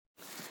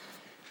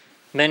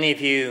Many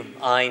of you,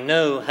 I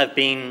know, have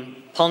been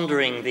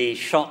pondering the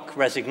shock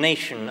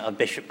resignation of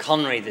Bishop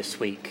Connery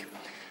this week.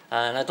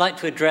 And I'd like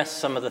to address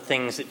some of the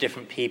things that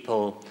different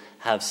people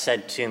have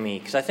said to me,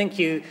 because I think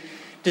you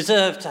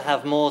deserve to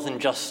have more than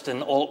just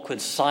an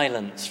awkward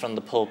silence from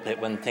the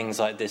pulpit when things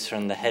like this are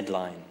in the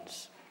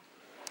headlines.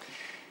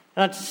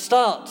 And I'd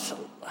start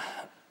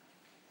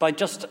by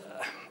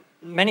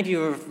many of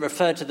you have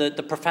referred to the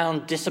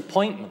profound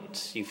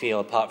disappointment you feel,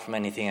 apart from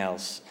anything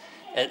else,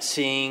 at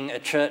seeing a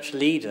church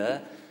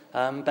leader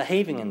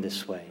behaving in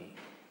this way.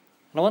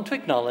 And I want to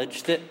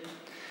acknowledge that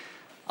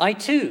I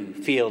too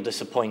feel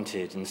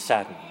disappointed and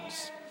saddened,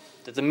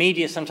 that the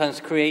media sometimes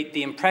create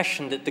the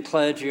impression that the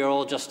clergy are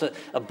all just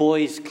a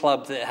boys'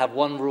 club that have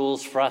one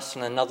rules for us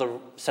and another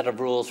set of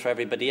rules for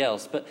everybody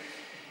else. But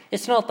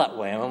it's not that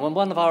way. And when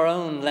one of our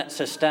own lets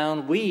us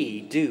down,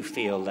 we do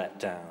feel let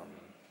down.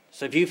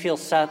 So if you feel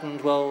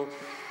saddened, well,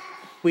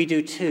 we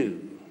do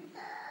too.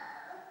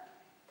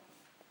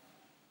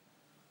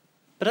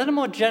 But at a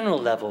more general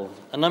level,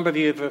 a number of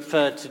you have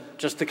referred to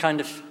just the kind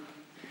of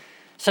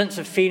sense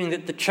of feeling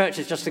that the church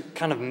is just a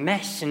kind of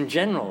mess in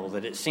general,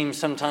 that it seems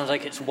sometimes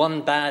like it's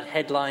one bad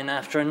headline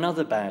after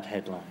another bad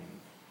headline.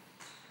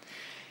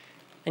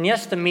 And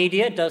yes, the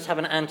media does have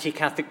an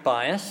anti-Catholic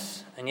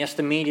bias, and yes,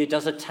 the media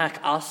does attack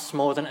us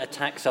more than it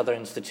attacks other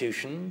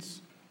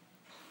institutions,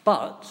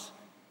 but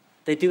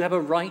they do have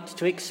a right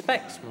to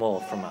expect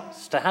more from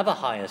us, to have a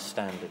higher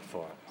standard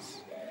for us.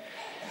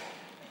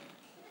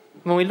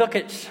 When we look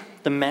at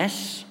the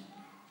mess,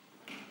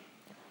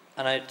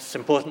 and it's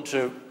important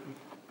to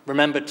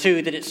remember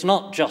too that it's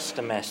not just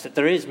a mess, that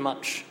there is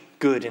much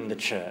good in the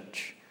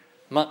church,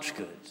 much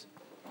good.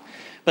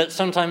 But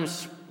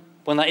sometimes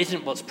when that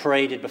isn't what's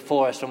paraded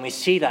before us, when we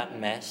see that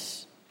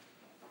mess,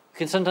 we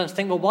can sometimes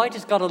think, well, why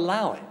does God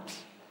allow it?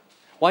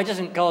 Why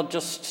doesn't God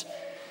just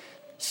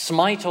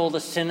smite all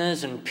the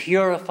sinners and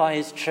purify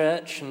his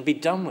church and be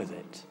done with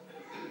it?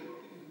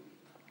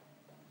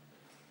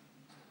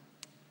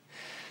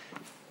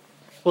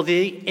 Well,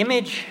 the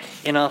image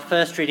in our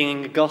first reading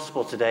in the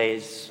Gospel today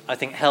is, I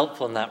think,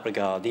 helpful in that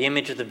regard, the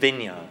image of the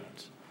vineyard.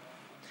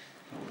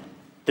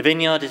 The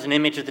vineyard is an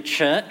image of the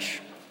church,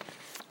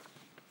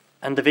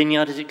 and the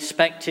vineyard is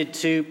expected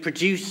to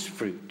produce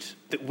fruit,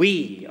 that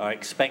we are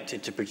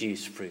expected to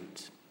produce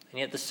fruit. And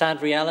yet the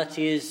sad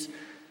reality is,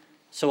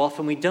 so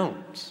often we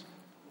don't.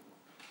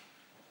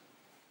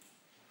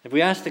 If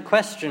we ask the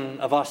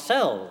question of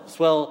ourselves,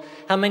 well,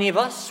 how many of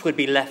us would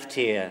be left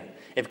here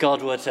if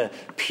God were to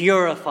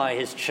purify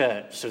his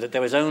church so that there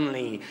was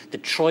only the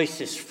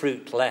choicest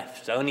fruit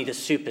left, only the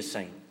super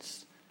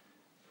saints?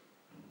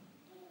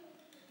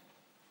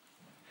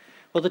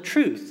 Well, the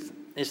truth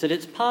is that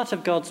it's part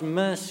of God's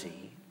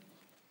mercy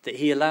that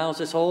he allows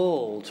us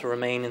all to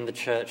remain in the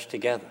church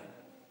together,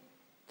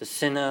 the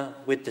sinner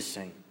with the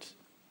saint,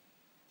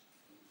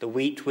 the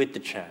wheat with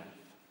the chaff.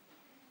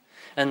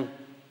 And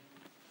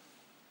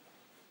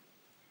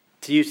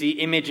to use the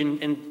image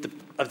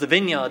of the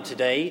vineyard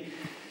today,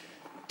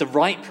 the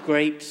ripe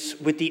grapes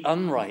with the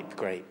unripe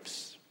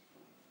grapes.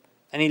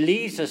 And he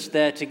leaves us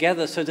there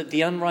together so that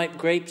the unripe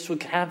grapes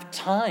would have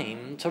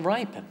time to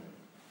ripen.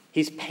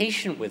 He's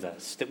patient with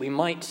us, that we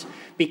might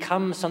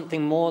become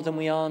something more than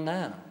we are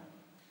now.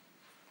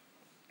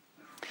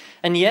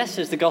 And yes,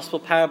 as the gospel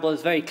parable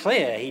is very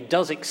clear, he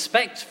does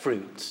expect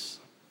fruits,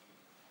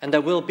 and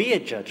there will be a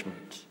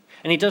judgment.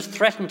 And he does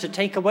threaten to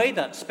take away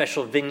that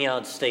special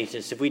vineyard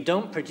status if we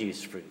don't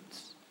produce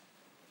fruits.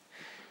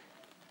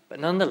 But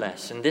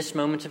nonetheless, in this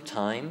moment of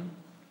time,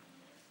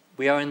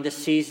 we are in this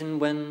season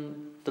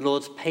when the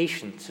Lord's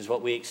patience is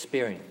what we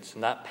experience.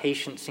 And that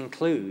patience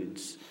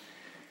includes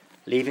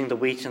leaving the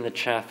wheat and the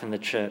chaff in the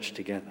church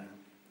together.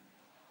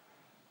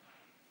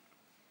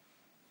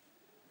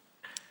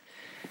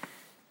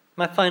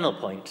 My final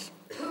point,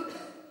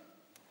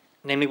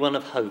 namely one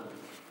of hope,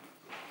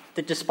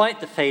 that despite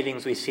the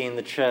failings we see in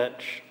the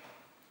church,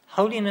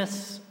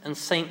 holiness and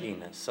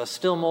saintliness are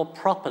still more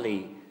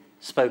properly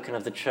spoken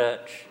of the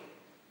church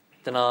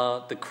than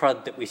are the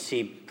crud that we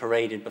see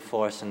paraded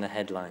before us in the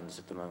headlines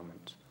at the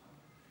moment.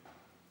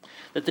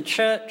 That the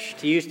church,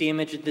 to use the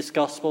image of this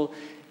gospel,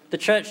 the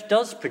church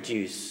does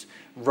produce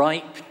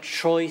ripe,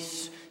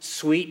 choice,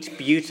 sweet,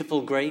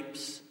 beautiful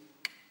grapes.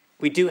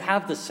 We do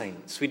have the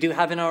saints. We do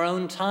have in our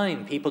own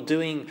time people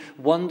doing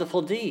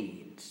wonderful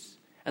deeds.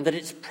 And that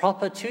it's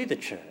proper to the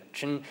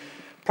church. And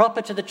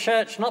proper to the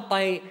church not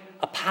by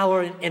a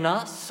power in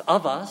us,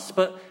 of us,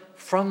 but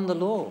from the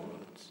Lord.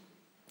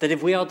 That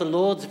if we are the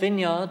Lord's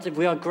vineyard, if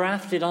we are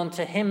grafted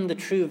onto him, the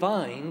true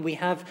vine, we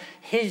have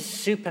his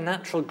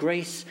supernatural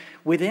grace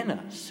within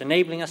us,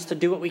 enabling us to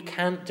do what we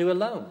can't do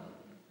alone.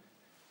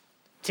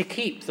 To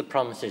keep the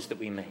promises that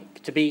we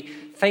make, to be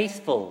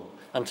faithful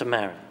unto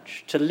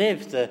marriage, to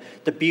live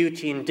the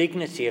beauty and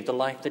dignity of the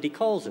life that he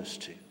calls us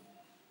to.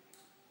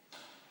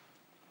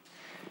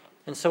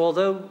 And so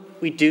although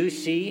we do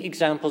see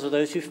examples of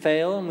those who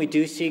fail, and we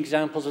do see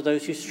examples of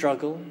those who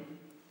struggle,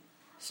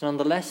 it's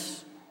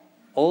nonetheless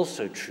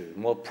also true,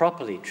 more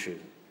properly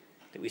true,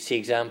 that we see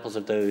examples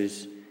of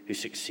those who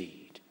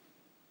succeed.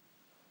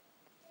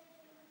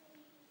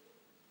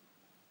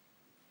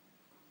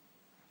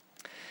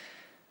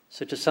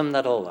 So to sum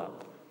that all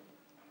up,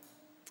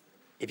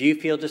 if you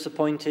feel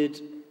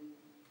disappointed,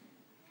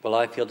 well,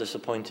 I feel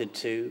disappointed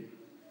too.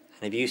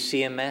 And if you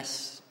see a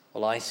mess,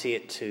 well, I see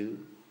it too.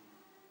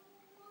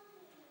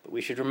 But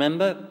we should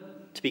remember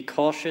to be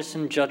cautious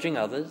in judging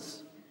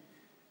others,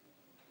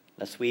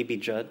 lest we be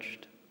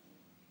judged,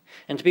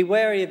 and to be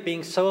wary of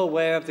being so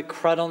aware of the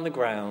crud on the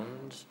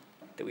ground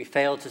that we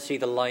fail to see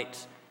the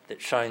light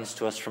that shines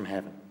to us from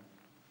heaven.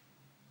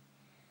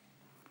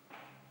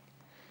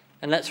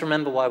 And let's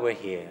remember why we're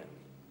here,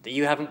 that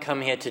you haven't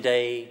come here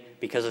today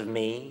because of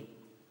me,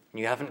 and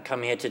you haven't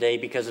come here today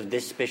because of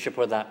this bishop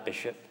or that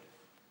bishop.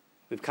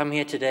 We've come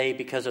here today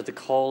because of the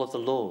call of the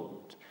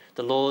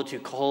Lord who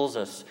calls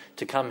us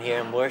to come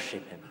here and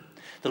worship him,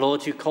 the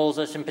Lord who calls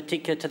us in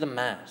particular to the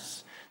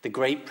Mass, the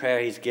great prayer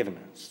he's given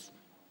us.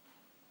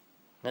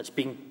 Let's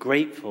be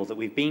grateful that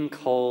we've been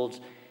called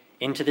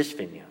into this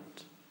vineyard.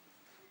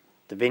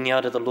 The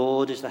vineyard of the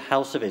Lord is the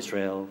house of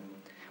Israel.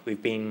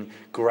 We've been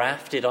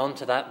grafted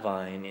onto that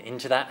vine,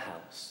 into that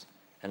house,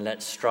 and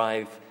let's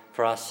strive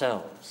for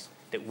ourselves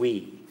that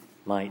we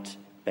might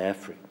bear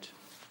fruit.